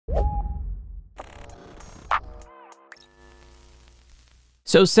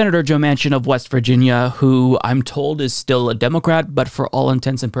So Senator Joe Manchin of West Virginia, who I'm told is still a Democrat, but for all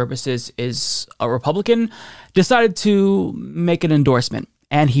intents and purposes is a Republican, decided to make an endorsement.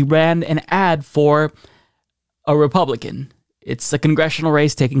 And he ran an ad for a Republican. It's a congressional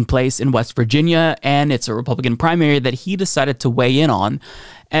race taking place in West Virginia, and it's a Republican primary that he decided to weigh in on.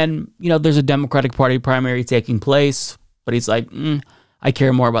 And, you know, there's a Democratic Party primary taking place, but he's like, I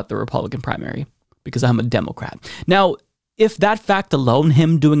care more about the Republican primary because I'm a Democrat. Now, if that fact alone,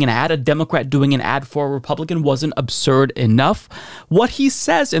 him doing an ad, a Democrat doing an ad for a Republican, wasn't absurd enough, what he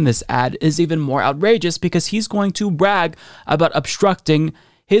says in this ad is even more outrageous because he's going to brag about obstructing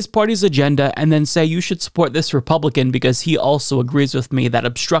his party's agenda and then say you should support this Republican because he also agrees with me that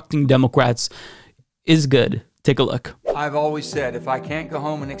obstructing Democrats is good. Take a look. I've always said if I can't go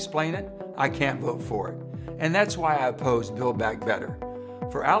home and explain it, I can't vote for it. And that's why I oppose Build Back Better.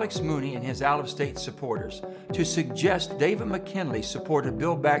 For Alex Mooney and his out-of-state supporters to suggest David McKinley supported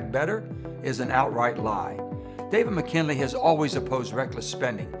Build Back Better is an outright lie. David McKinley has always opposed reckless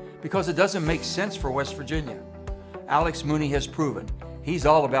spending because it doesn't make sense for West Virginia. Alex Mooney has proven he's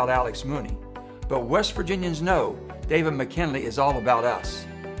all about Alex Mooney. But West Virginians know David McKinley is all about us.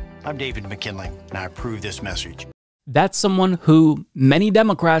 I'm David McKinley, and I approve this message. That's someone who many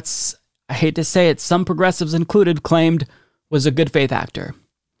Democrats, I hate to say it, some progressives included, claimed was a good faith actor.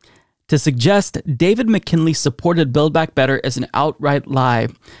 To suggest David McKinley supported Build Back Better is an outright lie.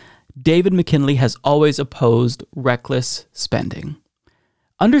 David McKinley has always opposed reckless spending.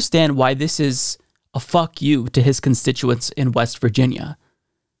 Understand why this is a fuck you to his constituents in West Virginia.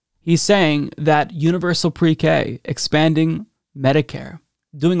 He's saying that universal pre-K, expanding Medicare,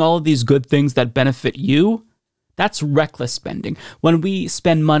 doing all of these good things that benefit you, that's reckless spending. When we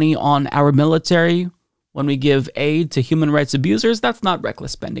spend money on our military, when we give aid to human rights abusers, that's not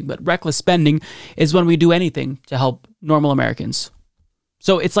reckless spending. But reckless spending is when we do anything to help normal Americans.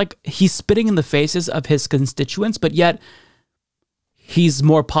 So it's like he's spitting in the faces of his constituents, but yet he's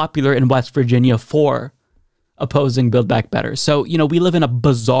more popular in West Virginia for opposing Build Back Better. So, you know, we live in a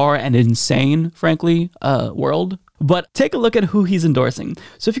bizarre and insane, frankly, world. But take a look at who he's endorsing.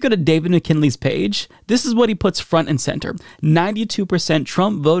 So if you go to David McKinley's page, this is what he puts front and center. 92%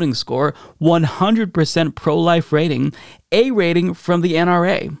 Trump voting score, 100% pro-life rating, A rating from the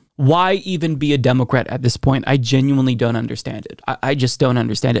NRA. Why even be a Democrat at this point? I genuinely don't understand it. I just don't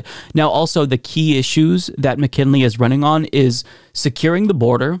understand it. Now, also, the key issues that McKinley is running on is securing the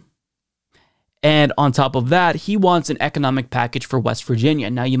border. And on top of that, he wants an economic package for West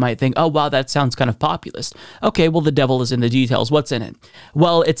Virginia. Now you might think, oh, wow, that sounds kind of populist. Okay, well, the devil is in the details. What's in it?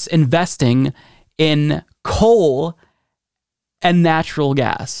 Well, it's investing in coal and natural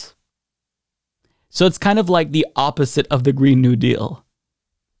gas. So it's kind of like the opposite of the Green New Deal.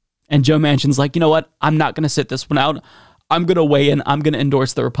 And Joe Manchin's like, you know what? I'm not going to sit this one out. I'm going to weigh in. I'm going to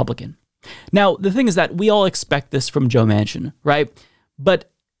endorse the Republican. Now, the thing is that we all expect this from Joe Manchin, right? But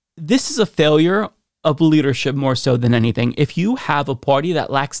this is a failure of leadership more so than anything. If you have a party that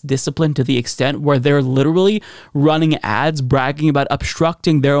lacks discipline to the extent where they're literally running ads bragging about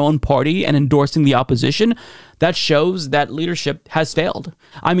obstructing their own party and endorsing the opposition, that shows that leadership has failed.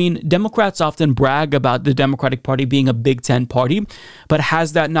 I mean, Democrats often brag about the Democratic Party being a Big Tent party, but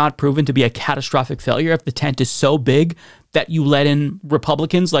has that not proven to be a catastrophic failure if the tent is so big that you let in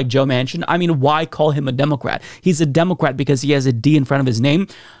Republicans like Joe Manchin? I mean, why call him a Democrat? He's a Democrat because he has a D in front of his name.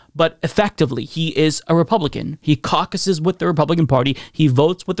 But effectively, he is a Republican. He caucuses with the Republican Party. He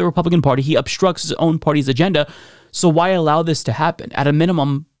votes with the Republican Party. He obstructs his own party's agenda. So why allow this to happen? At a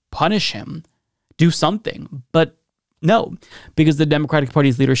minimum, punish him. Do something. But no, because the Democratic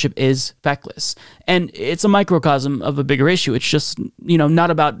Party's leadership is feckless. And it's a microcosm of a bigger issue. It's just, you know,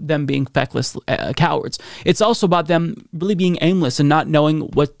 not about them being feckless cowards. It's also about them really being aimless and not knowing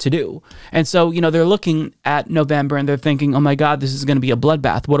what to do. And so, you know, they're looking at November and they're thinking, oh my God, this is going to be a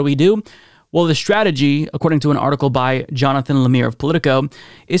bloodbath. What do we do? Well, the strategy, according to an article by Jonathan Lemire of Politico,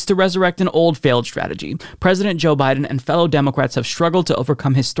 is to resurrect an old failed strategy. President Joe Biden and fellow Democrats have struggled to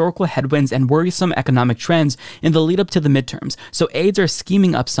overcome historical headwinds and worrisome economic trends in the lead up to the midterms, so aides are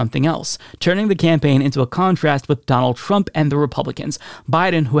scheming up something else, turning the campaign into a contrast with Donald Trump and the Republicans.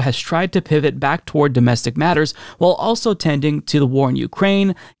 Biden, who has tried to pivot back toward domestic matters while also tending to the war in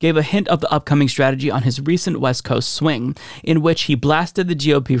Ukraine, gave a hint of the upcoming strategy on his recent West Coast swing, in which he blasted the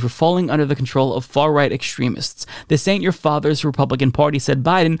GOP for falling under the control of far-right extremists. This ain't your father's Republican Party, said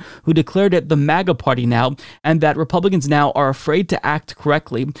Biden, who declared it the MAGA party now, and that Republicans now are afraid to act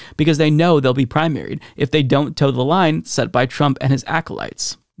correctly because they know they'll be primaried if they don't toe the line set by Trump and his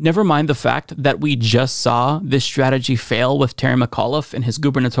acolytes. Never mind the fact that we just saw this strategy fail with Terry McAuliffe in his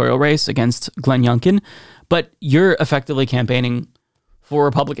gubernatorial race against Glenn Youngkin, but you're effectively campaigning for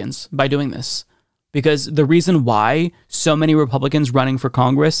Republicans by doing this. Because the reason why so many Republicans running for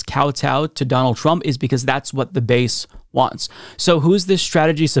Congress kowtow to Donald Trump is because that's what the base wants. So who's this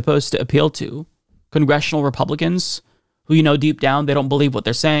strategy supposed to appeal to? Congressional Republicans who, you know, deep down, they don't believe what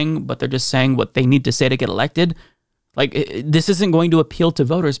they're saying, but they're just saying what they need to say to get elected. Like, this isn't going to appeal to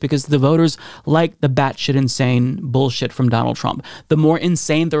voters because the voters like the batshit insane bullshit from Donald Trump. The more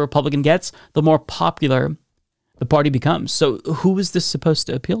insane the Republican gets, the more popular the party becomes. So who is this supposed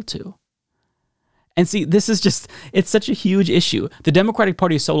to appeal to? And see, this is just, it's such a huge issue. The Democratic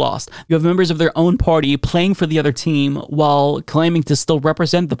Party is so lost. You have members of their own party playing for the other team while claiming to still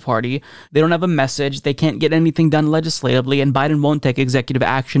represent the party. They don't have a message. They can't get anything done legislatively, and Biden won't take executive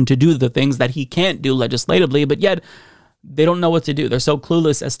action to do the things that he can't do legislatively, but yet they don't know what to do. They're so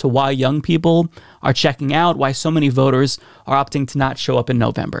clueless as to why young people are checking out, why so many voters are opting to not show up in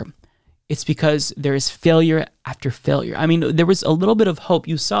November. It's because there is failure after failure. I mean, there was a little bit of hope.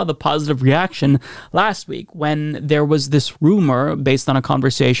 You saw the positive reaction last week when there was this rumor based on a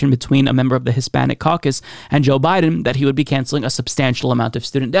conversation between a member of the Hispanic caucus and Joe Biden that he would be canceling a substantial amount of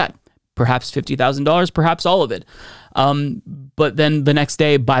student debt. Perhaps $50,000, perhaps all of it. But then the next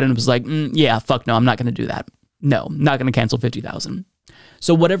day, Biden was like, yeah, fuck no, I'm not going to do that. No, I'm not going to cancel $50,000.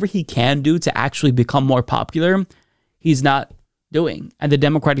 So whatever he can do to actually become more popular, he's not doing. And the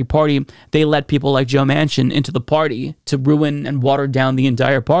Democratic Party, they let people like Joe Manchin into the party to ruin and water down the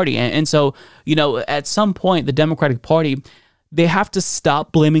entire party. And so, you know, at some point, the Democratic Party, they have to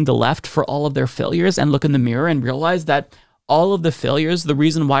stop blaming the left for all of their failures and look in the mirror and realize that all of the failures, the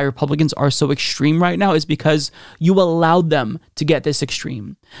reason why Republicans are so extreme right now is because you allowed them to get this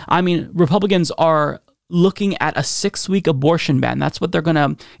extreme. I mean, Republicans are looking at a 6-week abortion ban. That's what they're going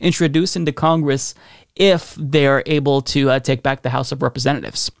to introduce into Congress if they're able to take back the House of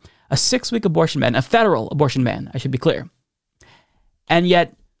Representatives. A 6-week abortion ban, a federal abortion ban, I should be clear. And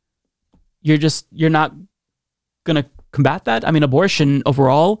yet, you're not going to combat that? I mean, abortion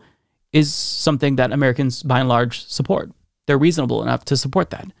overall is something that Americans, by and large, support. They're reasonable enough to support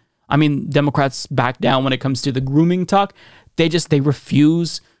that. I mean, Democrats back down when it comes to the grooming talk. They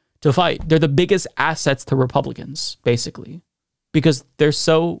refuse to fight. They're the biggest assets to Republicans, basically, because they're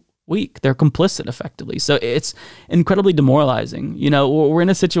so weak. They're complicit, effectively. So it's incredibly demoralizing. You know, we're in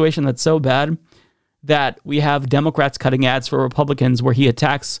a situation that's so bad that we have Democrats cutting ads for Republicans where he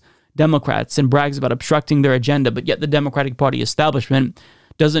attacks Democrats and brags about obstructing their agenda, but yet the Democratic Party establishment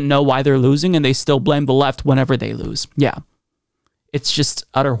doesn't know why they're losing and they still blame the left whenever they lose. Yeah. It's just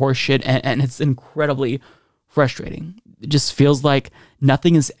utter horseshit, and it's incredibly frustrating. It just feels like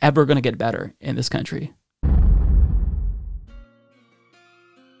nothing is ever going to get better in this country.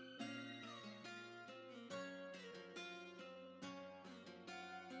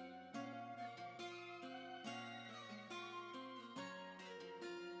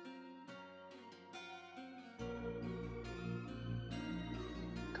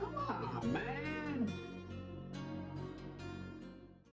 Come on, man.